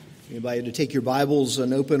I invite you to take your Bibles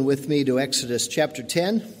and open with me to Exodus chapter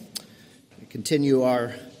 10. We continue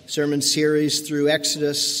our sermon series through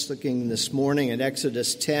Exodus, looking this morning at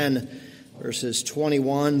Exodus 10, verses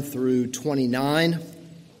 21 through 29.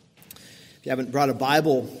 If you haven't brought a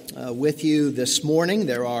Bible with you this morning,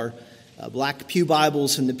 there are black pew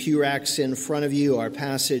Bibles in the pew racks in front of you. Our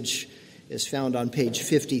passage is found on page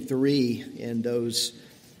 53 in those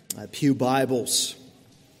pew Bibles.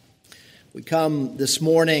 We come this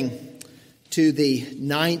morning to the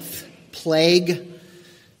 9th plague.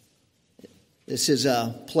 This is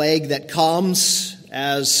a plague that comes,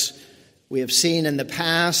 as we have seen in the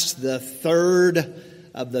past, the third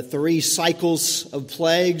of the 3 cycles of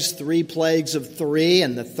plagues, 3 plagues of 3,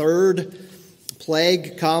 and the third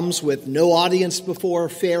plague comes with no audience before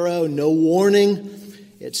Pharaoh, no warning.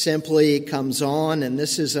 It simply comes on, and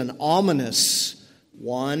this is an ominous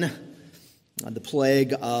one, the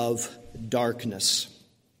plague of darkness.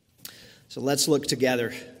 So let's look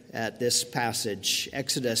together at this passage,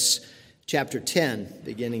 Exodus chapter 10,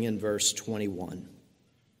 beginning in verse 21.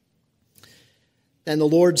 Then the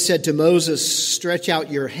Lord said to Moses, "Stretch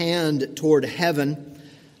out your hand toward heaven,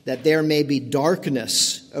 that there may be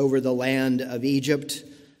darkness over the land of Egypt,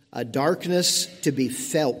 a darkness to be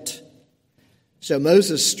felt." So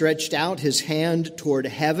Moses stretched out his hand toward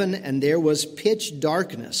heaven, and there was pitch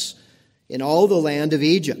darkness in all the land of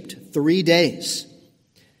Egypt 3 days.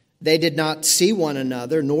 They did not see one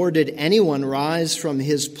another, nor did anyone rise from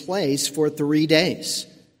his place for 3 days.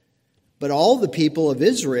 But all the people of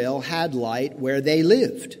Israel had light where they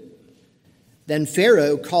lived. Then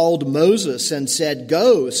Pharaoh called Moses and said,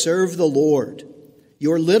 "Go, serve the Lord.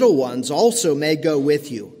 Your little ones also may go with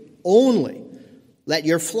you. Only let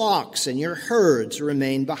your flocks and your herds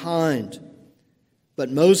remain behind." But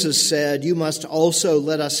Moses said, "You must also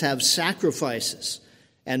let us have sacrifices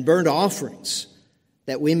and burnt offerings,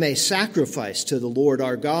 that we may sacrifice to the Lord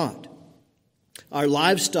our God. Our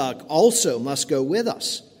livestock also must go with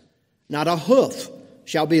us. Not a hoof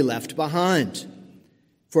shall be left behind.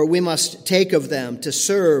 For we must take of them to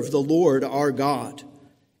serve the Lord our God.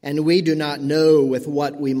 And we do not know with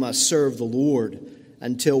what we must serve the Lord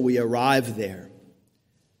until we arrive there."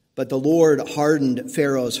 But the Lord hardened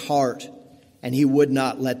Pharaoh's heart, and he would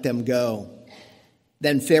not let them go.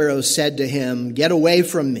 Then Pharaoh said to him, "Get away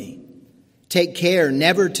from me. Take care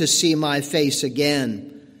never to see my face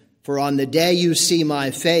again, for on the day you see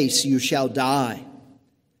my face you shall die."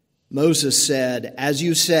 Moses said, "As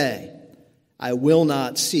you say, I will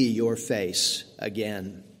not see your face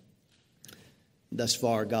again." Thus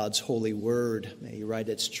far, God's holy word. May he write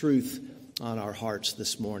its truth on our hearts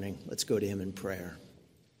this morning. Let's go to him in prayer.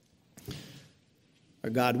 Our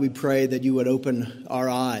God, we pray that you would open our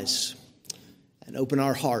eyes and open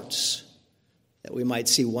our hearts, that we might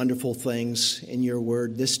see wonderful things in your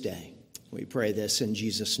word this day. We pray this in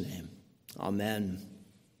Jesus' name. Amen.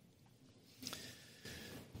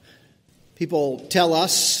 People tell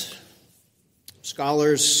us,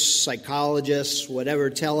 scholars, psychologists, whatever,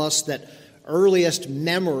 tell us that earliest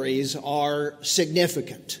memories are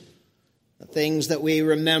significant. The things that we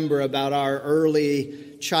remember about our early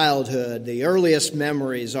childhood, the earliest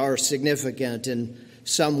memories are significant in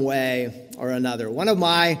some way or another. One of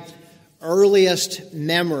my earliest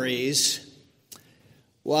memories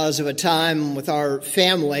was of a time with our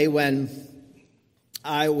family when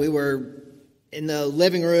we were in the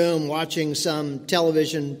living room watching some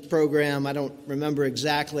television program. I don't remember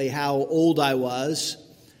exactly how old I was,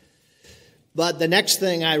 but the next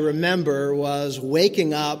thing I remember was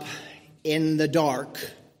waking up in the dark,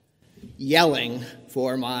 yelling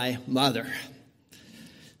for my mother.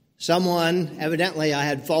 Someone, evidently I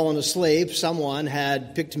had fallen asleep, someone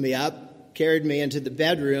had picked me up, carried me into the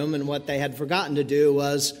bedroom, and what they had forgotten to do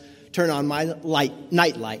was turn on my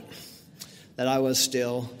night light that I was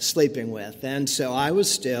still sleeping with. And so I was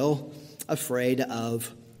still afraid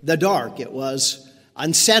of the dark. It was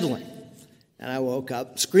unsettling. And I woke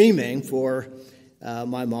up screaming for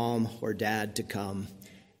my mom or dad to come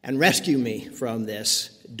and rescue me from this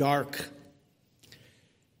dark.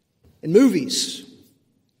 In movies,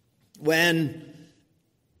 when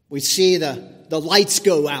we see the lights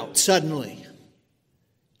go out suddenly,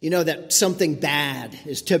 you know that something bad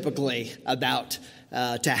is typically about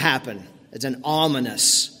to happen. It's an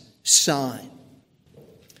ominous sign.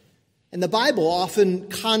 And the Bible often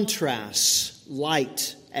contrasts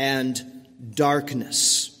light and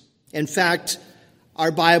darkness. In fact,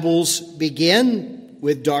 our Bibles begin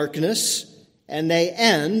with darkness and they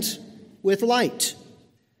end with light.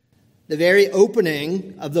 The very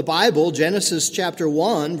opening of the Bible, Genesis chapter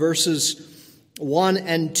 1, verses 1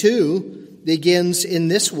 and 2, begins in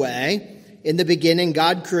this way. In the beginning,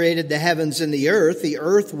 God created the heavens and the earth. The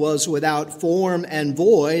earth was without form and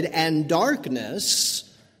void, and darkness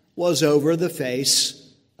was over the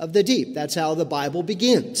face of the deep. That's how the Bible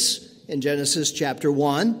begins. In Genesis chapter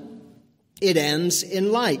 1, it ends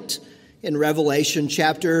in light. In Revelation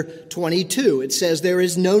chapter 22, it says there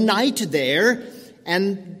is no night there,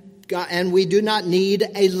 and we do not need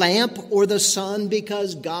a lamp or the sun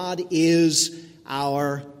because God is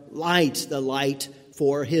our light, the light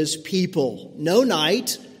for his people. No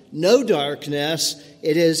night, no darkness.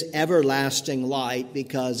 It is everlasting light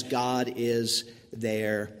because God is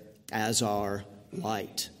there as our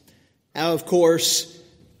light. Now, of course,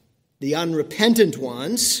 the unrepentant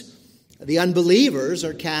ones, the unbelievers,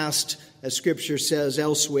 are cast, as Scripture says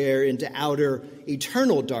elsewhere, into outer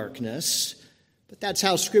eternal darkness. But that's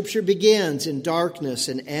how Scripture begins, in darkness,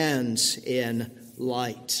 and ends in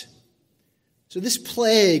light. So this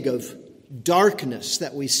plague of darkness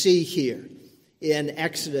that we see here in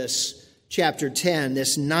Exodus chapter 10,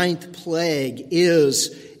 this ninth plague,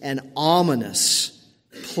 is an ominous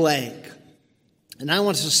plague. And I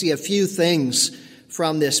want us to see a few things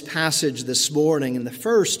from this passage this morning. And the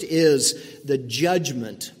first is the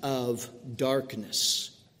judgment of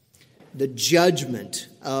darkness. The judgment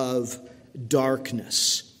of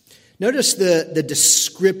darkness. Notice the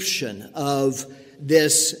description of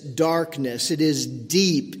this darkness. It is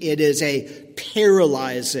deep. It is a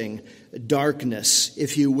paralyzing darkness,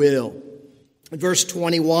 if you will. In verse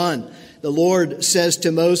 21, the Lord says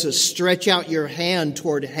to Moses, "Stretch out your hand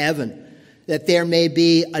toward heaven, that there may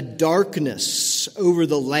be a darkness over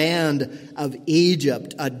the land of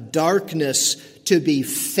Egypt, a darkness to be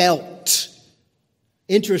felt."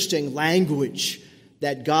 Interesting language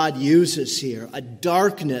that God uses here. A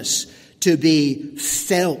darkness to be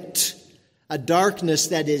felt. A darkness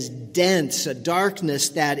that is dense, a darkness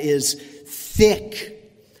that is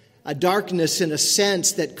thick, a darkness in a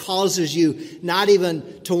sense that causes you not even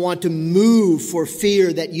to want to move for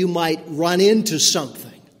fear that you might run into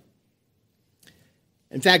something.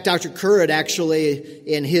 In fact, Dr. Currid actually,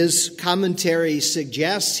 in his commentary,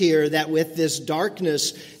 suggests here that with this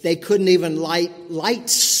darkness, they couldn't even light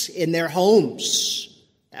lights in their homes.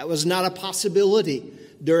 That was not a possibility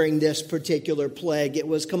during this particular plague. It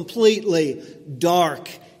was completely dark,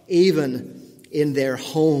 even in their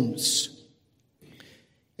homes.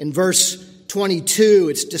 In verse 22,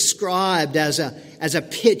 it's described as a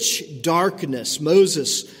pitch darkness.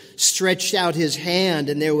 Moses stretched out his hand,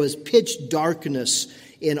 and there was pitch darkness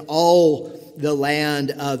in all the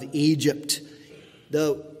land of Egypt.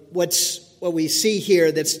 What we see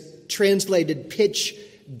here that's translated pitch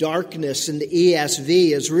darkness in the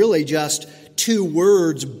ESV is really just two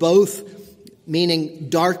words, both meaning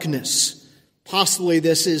darkness. Possibly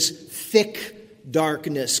this is thick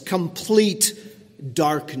darkness, complete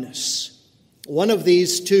darkness. One of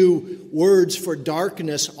these two words for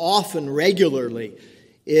darkness often, regularly,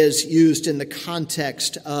 is used in the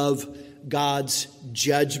context of God's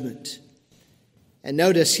judgment. And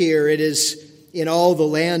notice here, it is in all the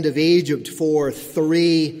land of Egypt for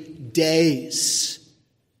 3 days.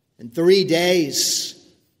 And 3 days,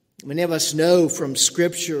 many of us know from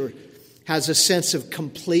Scripture, has a sense of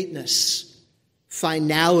completeness,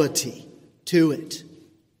 finality to it.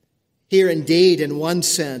 Here indeed, in one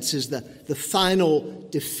sense, is the final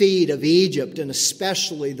defeat of Egypt, and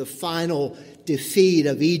especially the final defeat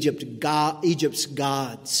of Egypt's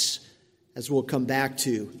gods, as we'll come back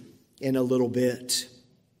to in a little bit.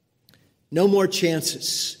 No more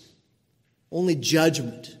chances. Only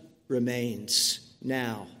judgment remains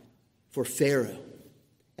now for Pharaoh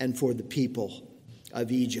and for the people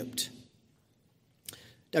of Egypt.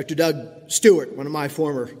 Dr. Doug Stewart, one of my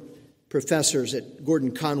former professors at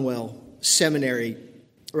Gordon Conwell Seminary,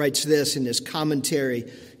 writes this in his commentary.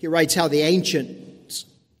 He writes how the ancients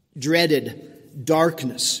dreaded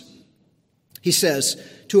darkness. He says,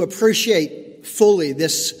 to appreciate fully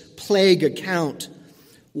this plague account,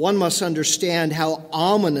 one must understand how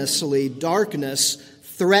ominously darkness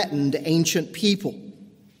threatened ancient people.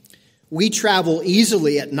 We travel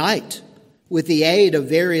easily at night with the aid of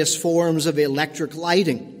various forms of electric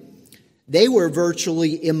lighting. They were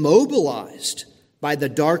virtually immobilized by the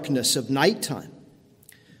darkness of nighttime.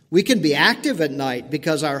 We can be active at night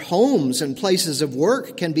because our homes and places of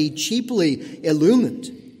work can be cheaply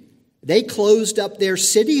illumined. They closed up their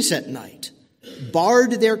cities at night,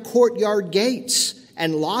 barred their courtyard gates,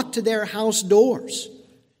 and locked their house doors.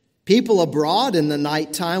 People abroad in the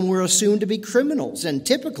nighttime were assumed to be criminals, and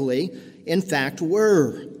typically, in fact,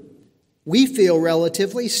 were. We feel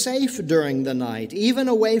relatively safe during the night, even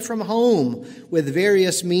away from home, with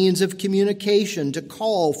various means of communication to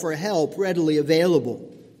call for help readily available.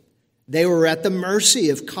 They were at the mercy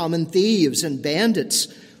of common thieves, and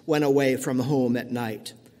bandits went away from home at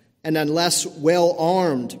night. And unless well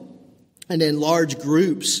armed and in large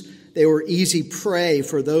groups, they were easy prey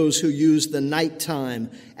for those who used the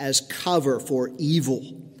nighttime as cover for evil.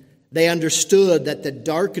 They understood that the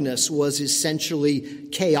darkness was essentially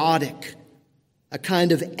chaotic, a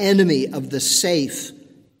kind of enemy of the safe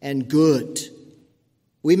and good.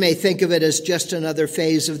 We may think of it as just another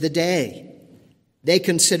phase of the day. They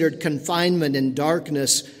considered confinement in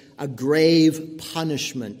darkness a grave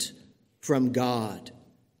punishment from God,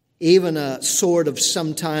 even a sort of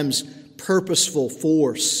sometimes purposeful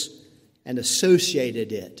force, and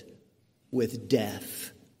associated it with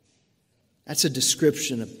death. That's a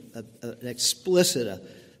description, an explicit, a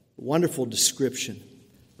wonderful description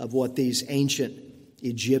of what these ancient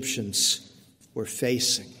Egyptians were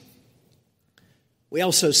facing. We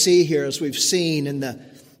also see here, as we've seen in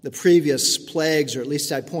the previous plagues, or at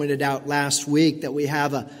least I pointed out last week, that we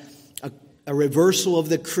have a reversal of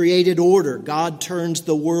the created order. God turns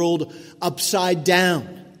the world upside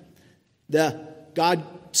down. God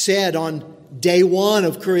said on day one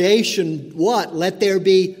of creation, what? Let there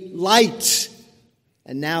be light.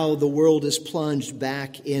 And now the world is plunged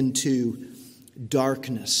back into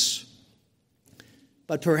darkness.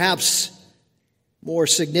 But perhaps more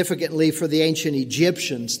significantly for the ancient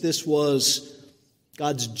Egyptians, this was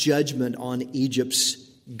God's judgment on Egypt's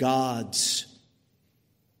gods.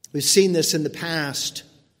 We've seen this in the past.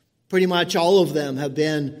 Pretty much all of them have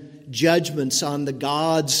been judgments on the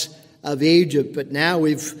gods of Egypt, but now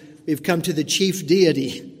we've come to the chief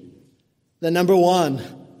deity, the number one,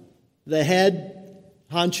 the head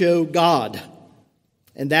honcho god,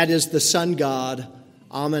 and that is the sun god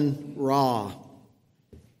Amun-Ra,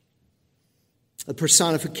 the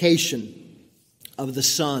personification of the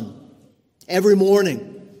sun. Every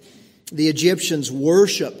morning, the Egyptians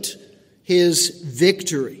worshipped his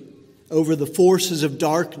victory over the forces of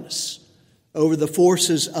darkness, over the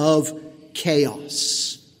forces of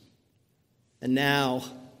chaos. And now,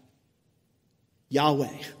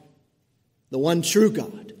 Yahweh, the one true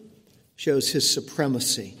God, shows his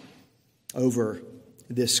supremacy over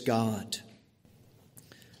this God.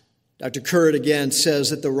 Dr. Curd again says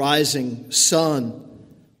that the rising sun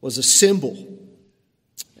was a symbol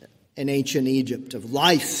in ancient Egypt of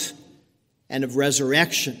life and of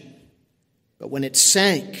resurrection. But when it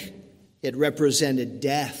sank, it represented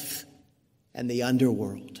death and the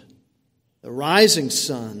underworld. The rising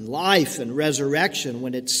sun, life and resurrection,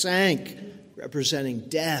 when it sank, representing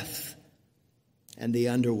death and the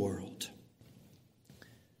underworld.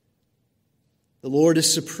 The Lord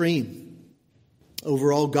is supreme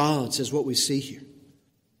over all gods, is what we see here.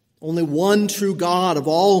 Only one true God of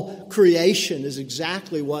all creation is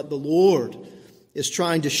exactly what the Lord is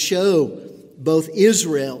trying to show both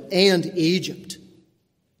Israel and Egypt.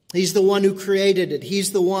 He's the one who created it.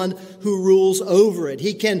 He's the one who rules over it.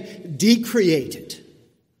 He can decreate it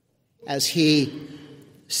as he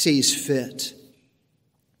sees fit.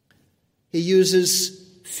 He uses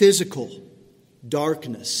physical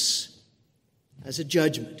darkness as a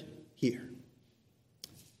judgment here.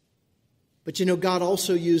 But God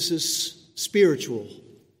also uses spiritual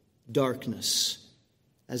darkness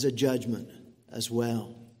as a judgment as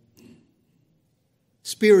well.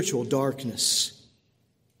 Spiritual darkness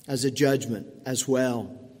as a judgment as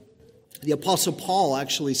well. The Apostle Paul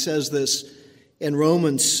actually says this in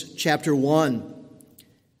Romans chapter 1.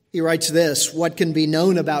 He writes this: what can be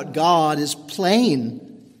known about God is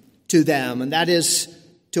plain to them, and that is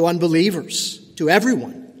to unbelievers, to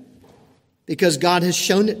everyone, because God has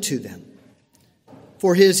shown it to them.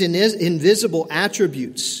 For his invisible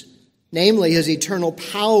attributes, namely his eternal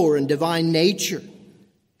power and divine nature,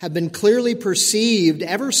 have been clearly perceived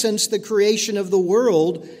ever since the creation of the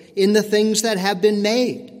world in the things that have been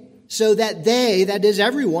made, so that they, that is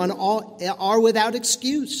everyone, are without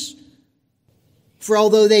excuse. For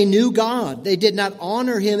although they knew God, they did not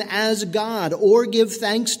honor him as God or give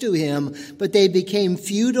thanks to him, but they became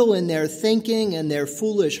futile in their thinking, and their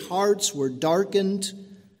foolish hearts were darkened.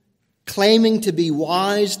 Claiming to be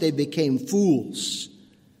wise, they became fools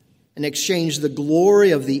and exchanged the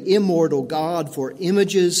glory of the immortal God for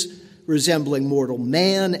images resembling mortal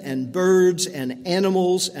man and birds and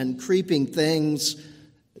animals and creeping things.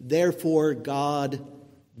 Therefore God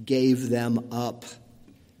gave them up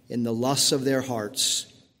in the lusts of their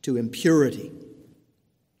hearts to impurity,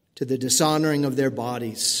 to the dishonoring of their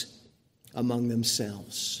bodies among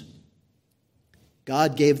themselves.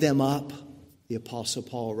 God gave them up, the Apostle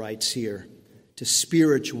Paul writes here, to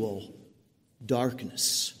spiritual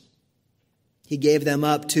darkness. He gave them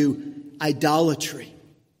up to idolatry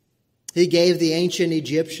He gave the ancient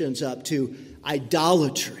Egyptians up to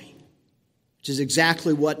idolatry, which is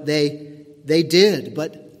exactly what they did.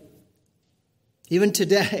 But even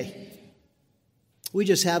today, we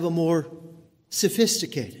just have a more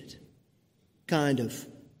sophisticated kind of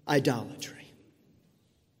idolatry,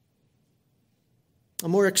 a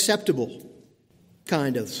more acceptable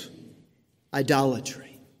kind of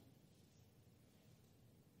idolatry.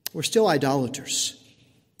 We're still idolaters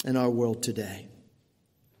in our world today.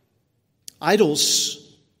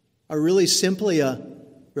 Idols are really simply a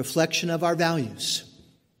reflection of our values,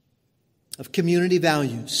 of community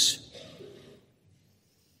values.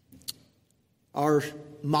 Our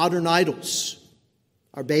modern idols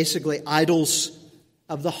are basically idols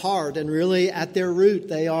of the heart, and really at their root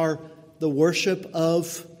they are the worship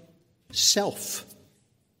of self.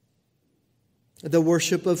 The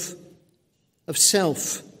worship of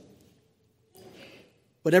self.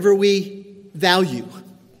 Whatever we value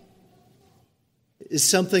is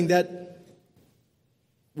something that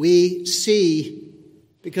we see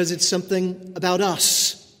because it's something about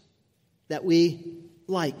us that we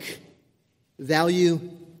like, value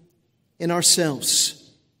in ourselves.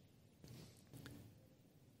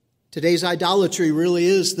 Today's idolatry really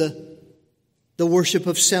is the worship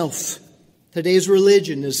of self. Today's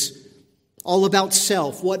religion is all about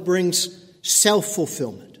self, what brings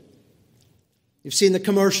self-fulfillment. You've seen the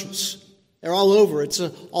commercials. They're all over. It's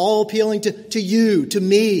all appealing to you, to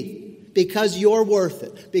me, because you're worth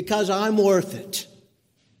it, because I'm worth it.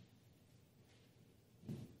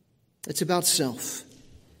 It's about self.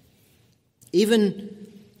 Even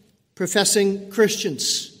professing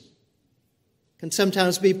Christians can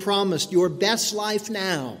sometimes be promised your best life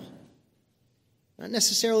now, not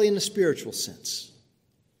necessarily in a spiritual sense.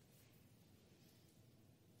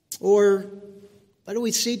 Or what do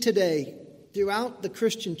we see today? Throughout the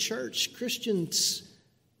Christian church, Christian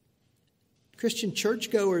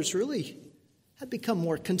churchgoers really have become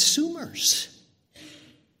more consumers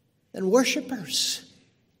than worshipers.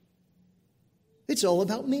 It's all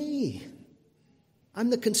about me. I'm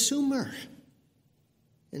the consumer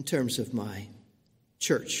in terms of my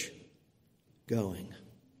church going.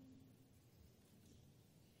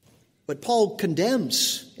 What Paul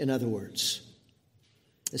condemns, in other words,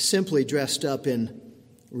 is simply dressed up in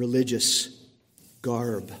religious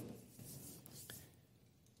garb.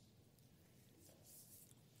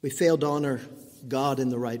 We failed to honor God in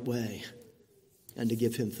the right way and to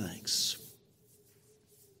give Him thanks.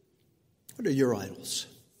 What are your idols?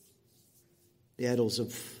 The idols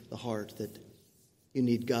of the heart that you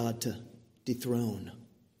need God to dethrone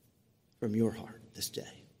from your heart this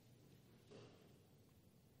day.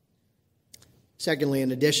 Secondly,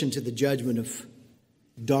 in addition to the judgment of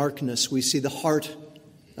darkness, we see the heart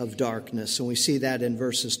of darkness, and we see that in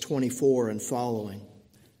verses 24 and following.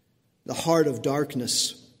 The heart of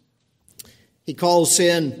darkness. He calls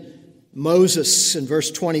in Moses in verse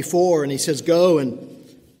 24, and he says, "Go and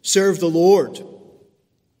serve the Lord."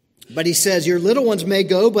 But he says, "Your little ones may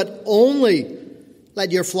go, but only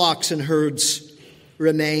let your flocks and herds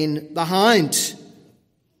remain behind.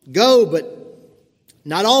 Go, but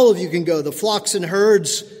not all of you can go. The flocks and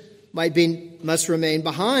herds must remain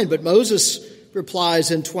behind." But Moses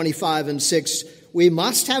replies in 25 and 6, "We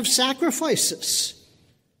must have sacrifices.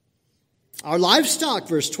 Our livestock,"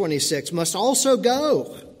 verse 26, "must also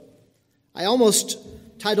go." I almost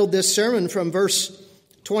titled this sermon from verse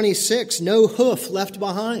 26, "No hoof left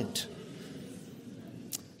behind."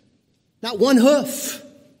 Not one hoof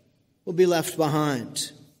will be left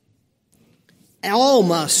behind. All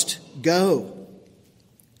must go.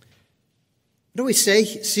 What do we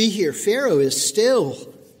see here? Pharaoh is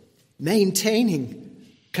still maintaining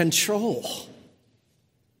control.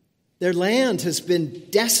 Their land has been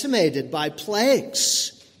decimated by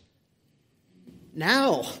plagues.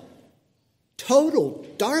 Now, total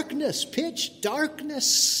darkness, pitch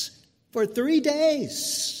darkness for 3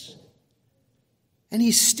 days. And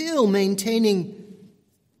he's still maintaining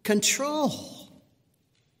control.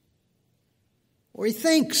 Or he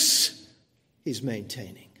thinks he's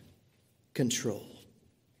maintaining control.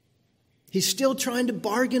 He's still trying to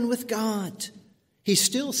bargain with God. He's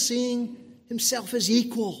still seeing himself as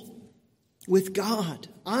equal with God.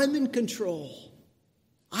 I'm in control.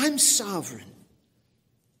 I'm sovereign.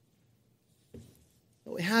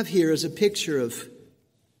 What we have here is a picture of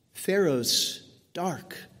Pharaoh's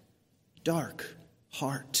dark, dark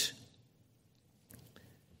heart.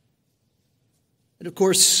 And of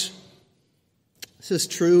course, this is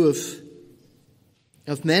true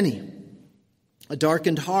of many. A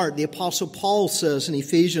darkened heart. The Apostle Paul says in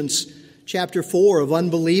Ephesians chapter 4 of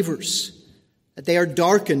unbelievers that they are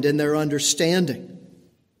darkened in their understanding.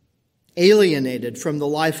 alienated from the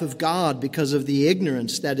life of God because of the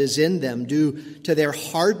ignorance that is in them due to their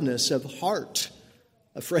hardness of heart,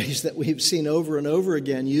 a phrase that we've seen over and over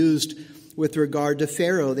again used with regard to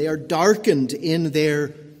Pharaoh. They are darkened in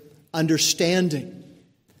their understanding.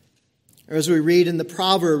 Or as we read in the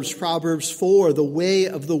Proverbs 4, the way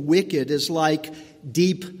of the wicked is like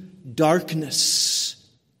deep darkness.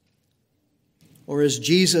 Or as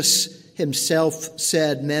Jesus himself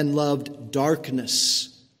said, men loved darkness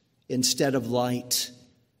instead of light,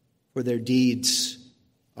 for their deeds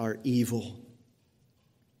are evil.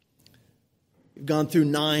 We've gone through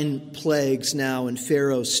 9 plagues now, and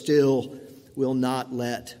Pharaoh still will not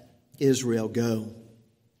let Israel go.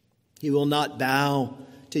 He will not bow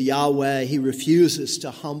to Yahweh. He refuses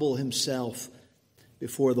to humble himself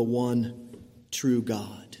before the one true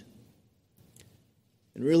God.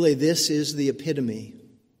 And really, this is the epitome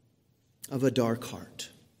of a dark heart.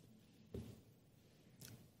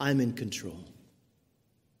 I'm in control.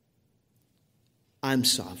 I'm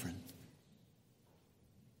sovereign.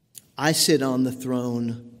 I sit on the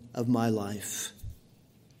throne of my life.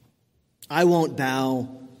 I won't bow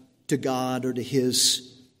to God or to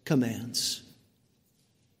his commands.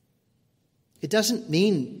 It doesn't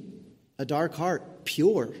mean a dark heart,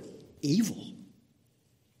 pure evil.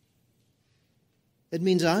 It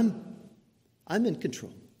means I'm in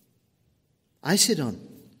control. I sit on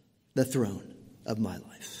the throne of my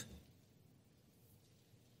life.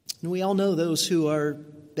 And we all know those who are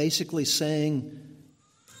basically saying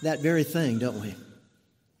that very thing, don't we?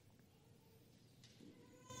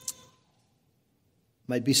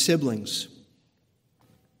 Might be siblings.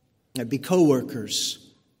 It might be coworkers.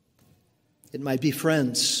 It might be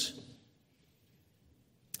friends.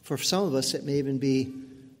 For some of us, it may even be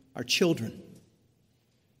our children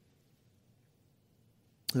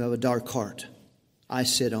who have a dark heart. I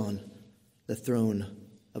sit on the throne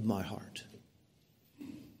of my heart.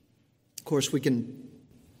 Of course, we can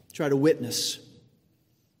try to witness.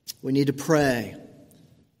 We need to pray.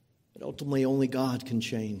 But ultimately, only God can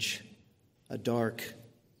change a dark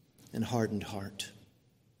and hardened heart.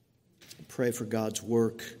 Pray for God's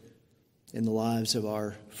work in the lives of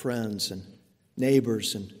our friends and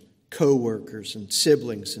neighbors and co-workers and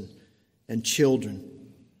siblings and children.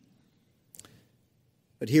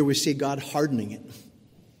 But here we see God hardening it,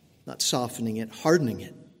 not softening it, hardening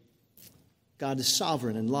it. God is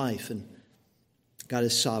sovereign in life, and God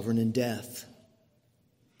is sovereign in death.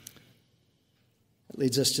 That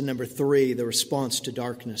leads us to number 3, the response to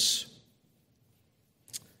darkness.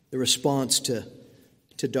 The response to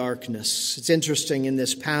darkness. It's interesting in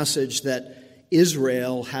this passage that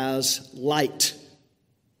Israel has light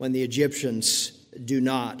when the Egyptians do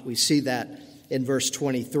not. We see that in verse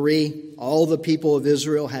 23. All the people of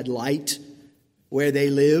Israel had light where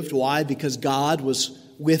they lived. Why? Because God was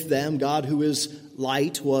with them. God, who is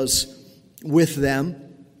light, was with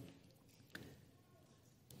them.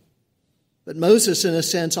 But Moses, in a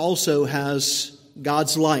sense, also has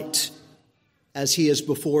God's light as he is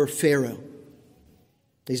before Pharaoh.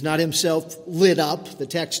 He's not himself lit up. The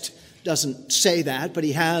text doesn't say that, but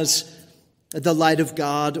he has the light of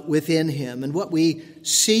God within him. And what we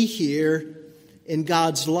see here in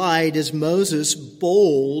God's light is Moses'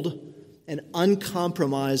 bold and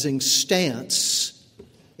uncompromising stance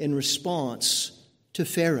in response to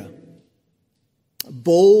Pharaoh.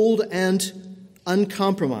 Bold and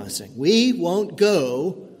uncompromising. We won't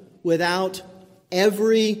go without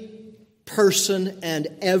every person and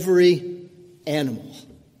every animal.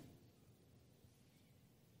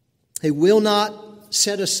 He will not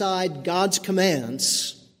set aside God's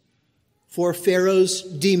commands for Pharaoh's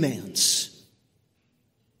demands.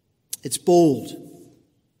 It's bold.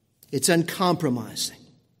 It's uncompromising.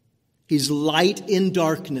 He's light in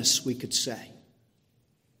darkness, we could say,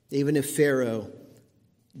 even if Pharaoh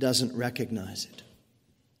doesn't recognize it.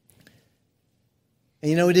 And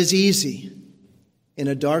you know, it is easy in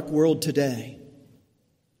a dark world today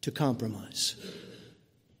to compromise.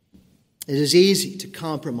 It is easy to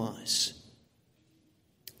compromise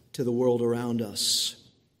to the world around us.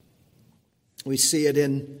 We see it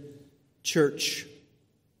in church.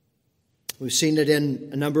 We've seen it in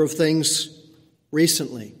a number of things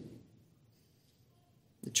recently.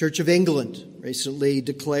 The Church of England recently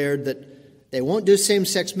declared that they won't do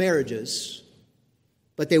same-sex marriages,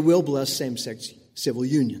 but they will bless same-sex civil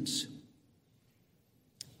unions.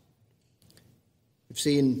 We've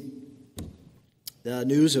seen the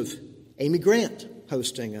news of Amy Grant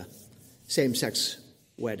hosting a same-sex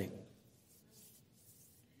wedding.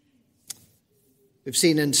 We've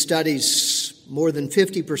seen in studies more than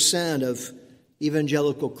 50% of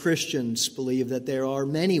evangelical Christians believe that there are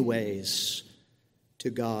many ways to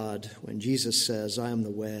God when Jesus says, I am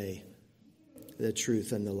the way, the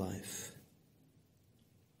truth, and the life.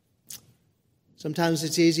 Sometimes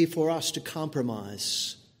it's easy for us to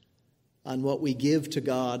compromise on what we give to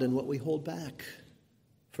God and what we hold back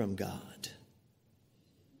from God.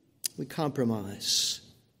 We compromise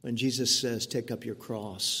when Jesus says, take up your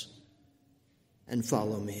cross and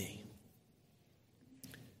follow me.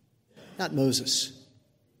 Not Moses.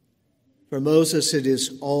 For Moses, it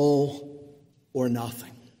is all or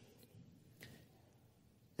nothing.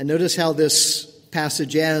 And notice how this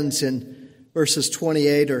passage ends in verses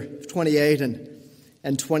 28 and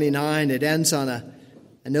 29. It ends on a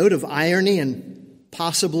note of irony and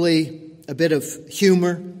possibly a bit of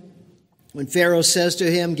humor. When Pharaoh says to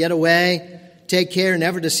him, get away, take care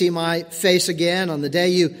never to see my face again. On the day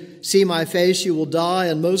you see my face, you will die.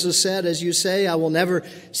 And Moses said, as you say, I will never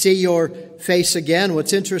see your face again.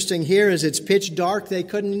 What's interesting here is it's pitch dark. They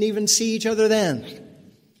couldn't even see each other then.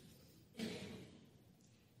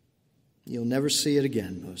 You'll never see it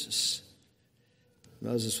again, Moses.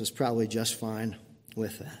 Moses was probably just fine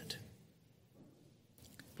with that.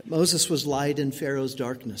 But Moses was light in Pharaoh's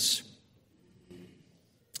darkness.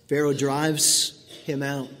 Pharaoh drives him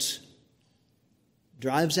out,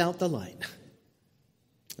 drives out the light,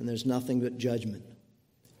 and there's nothing but judgment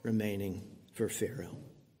remaining for Pharaoh.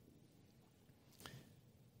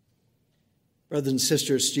 Brothers and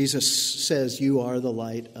sisters, Jesus says, you are the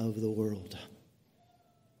light of the world.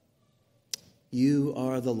 You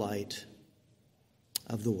are the light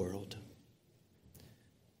of the world.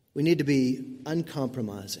 We need to be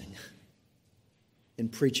uncompromising in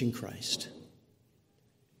preaching Christ,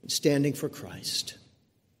 in standing for Christ,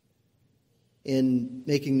 in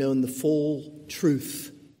making known the full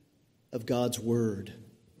truth of God's Word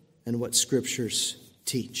and what Scriptures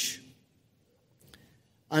teach.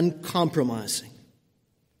 Uncompromising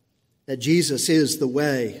that Jesus is the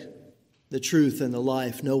way, the truth, and the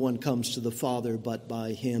life. No one comes to the Father but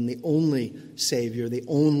by Him, the only Savior, the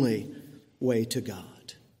only way to God.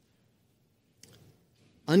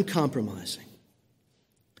 Uncompromising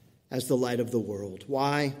as the light of the world.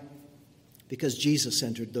 Why? Because Jesus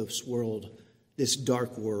entered this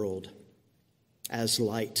dark world, as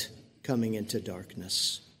light coming into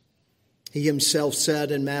darkness. He himself said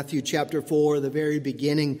in Matthew chapter 4, the very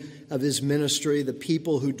beginning of his ministry, the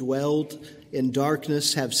people who dwelled in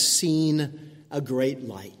darkness have seen a great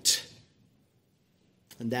light.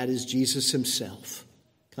 And that is Jesus himself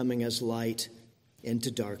coming as light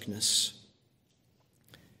into darkness.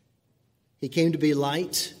 He came to be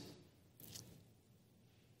light,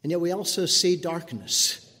 and yet we also see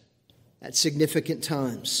darkness at significant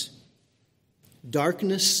times.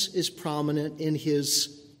 Darkness is prominent in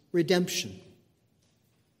his redemption.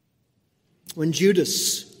 When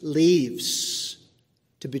Judas leaves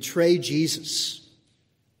to betray Jesus,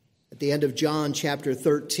 at the end of John chapter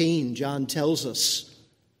 13, John tells us,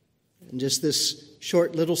 in just this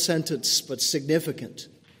short little sentence, but significant,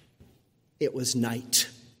 it was night.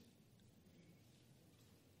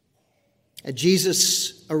 At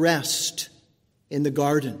Jesus' arrest in the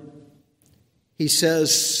garden, he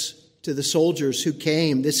says to the soldiers who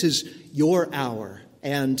came, this is your hour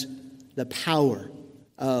and the power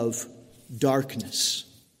of darkness.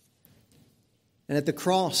 And at the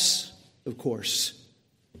cross, of course,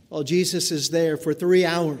 while Jesus is there for 3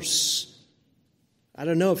 hours, I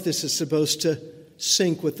don't know if this is supposed to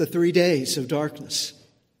sync with the 3 days of darkness.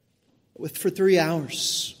 For 3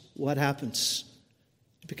 hours, what happens?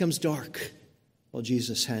 It becomes dark while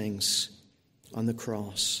Jesus hangs on the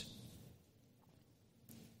cross.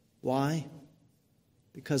 Why?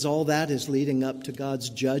 Because all that is leading up to God's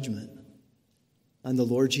judgment on the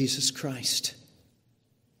Lord Jesus Christ.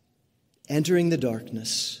 Entering the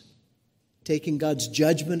darkness, taking God's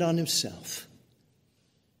judgment on himself,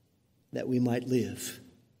 that we might live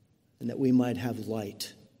and that we might have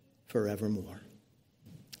light forevermore.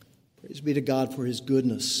 Praise be to God for his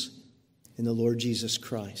goodness in the Lord Jesus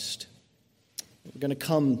Christ. We're going to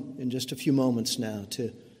come in just a few moments now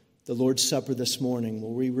to the Lord's Supper this morning,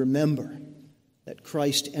 where we remember that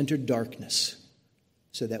Christ entered darkness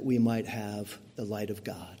so that we might have the light of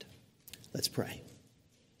God. Let's pray.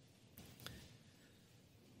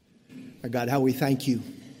 Our God, how we thank you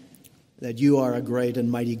that you are a great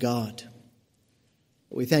and mighty God.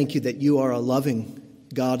 We thank you that you are a loving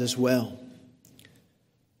God as well.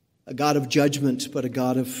 A God of judgment, but a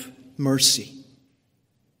God of mercy.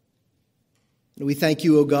 And we thank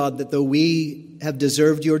you, O God, that though we have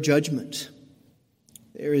deserved your judgment,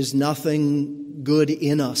 there is nothing good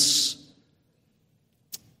in us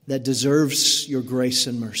that deserves your grace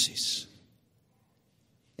and mercies.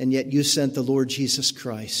 And yet you sent the Lord Jesus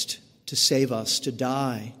Christ to save us, to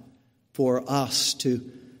die for us,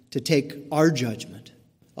 to take our judgment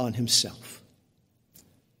on himself.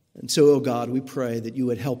 And so, O God, we pray that you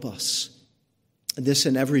would help us this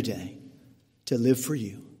and every day to live for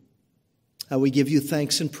you. We give you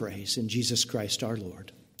thanks and praise in Jesus Christ our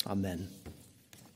Lord. Amen.